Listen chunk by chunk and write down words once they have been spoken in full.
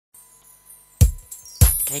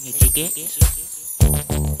Can you dig it?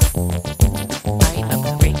 I love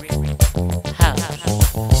the brick house.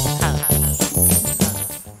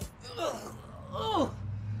 Oh,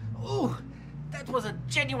 that was a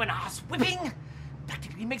genuine ass whipping.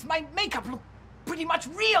 Practically makes my makeup look pretty much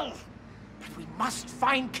real. But we must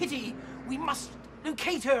find Kitty. We must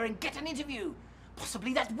locate her and get an interview.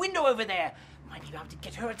 Possibly that window over there might be able to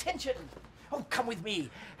get her attention. Oh, come with me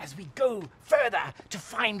as we go further to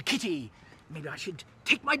find Kitty. Maybe I should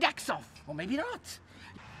take my ducks off, or maybe not.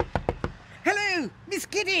 Hello, Miss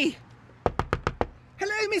Kitty.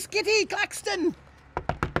 Hello, Miss Kitty, Klaxton.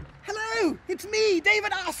 Hello, it's me,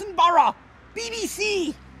 David Assenborough,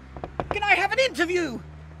 BBC. Can I have an interview?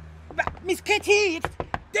 Miss Kitty, it's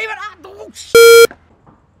David Oh,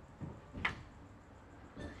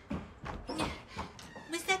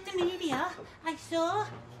 Was that the media I saw?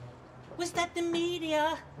 Was that the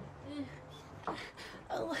media?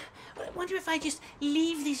 Oh, I wonder if I just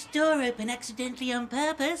leave this door open accidentally on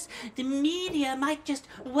purpose. The media might just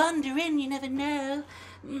wander in, you never know.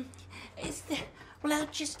 Well, I'll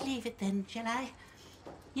just leave it then, shall I?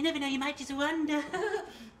 You never know, you might just wonder.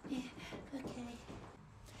 Yeah, okay.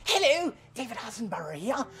 Hello, David Assenborough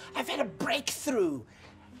here. I've had a breakthrough.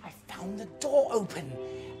 I found the door open.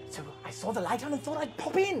 So I saw the light on and thought I'd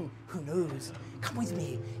pop in. Who knows? Come with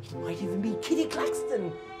me. It might even be Kitty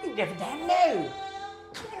Klaxton. You never dare know.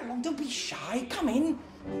 Come on along, don't be shy. Come in.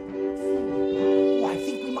 Oh, I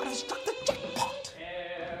think we might have struck the jackpot.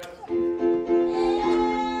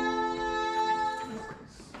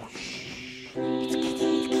 Shh. It's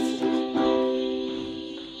Kitty.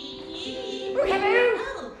 Oh, hello.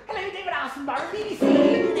 Oh. Hello, David Assenborough, BBC.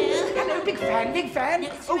 Hello, big fan. No,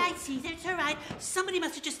 it's all right, Caesar, it's all right. Somebody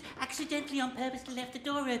must have just accidentally on purpose left the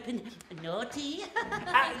door open. Naughty.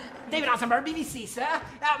 David Assenborough, BBC, sir.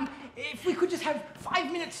 If we could just have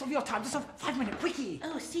 5 minutes of your time, just a 5-minute quickie.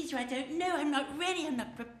 Oh, Caesar, I don't know. I'm not ready. I'm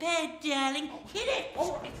not prepared, darling. Hit it!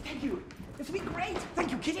 Oh, thank you. This will be great.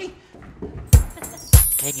 Thank you, Kitty.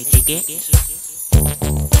 Can you dig it?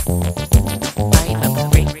 I love the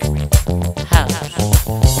brick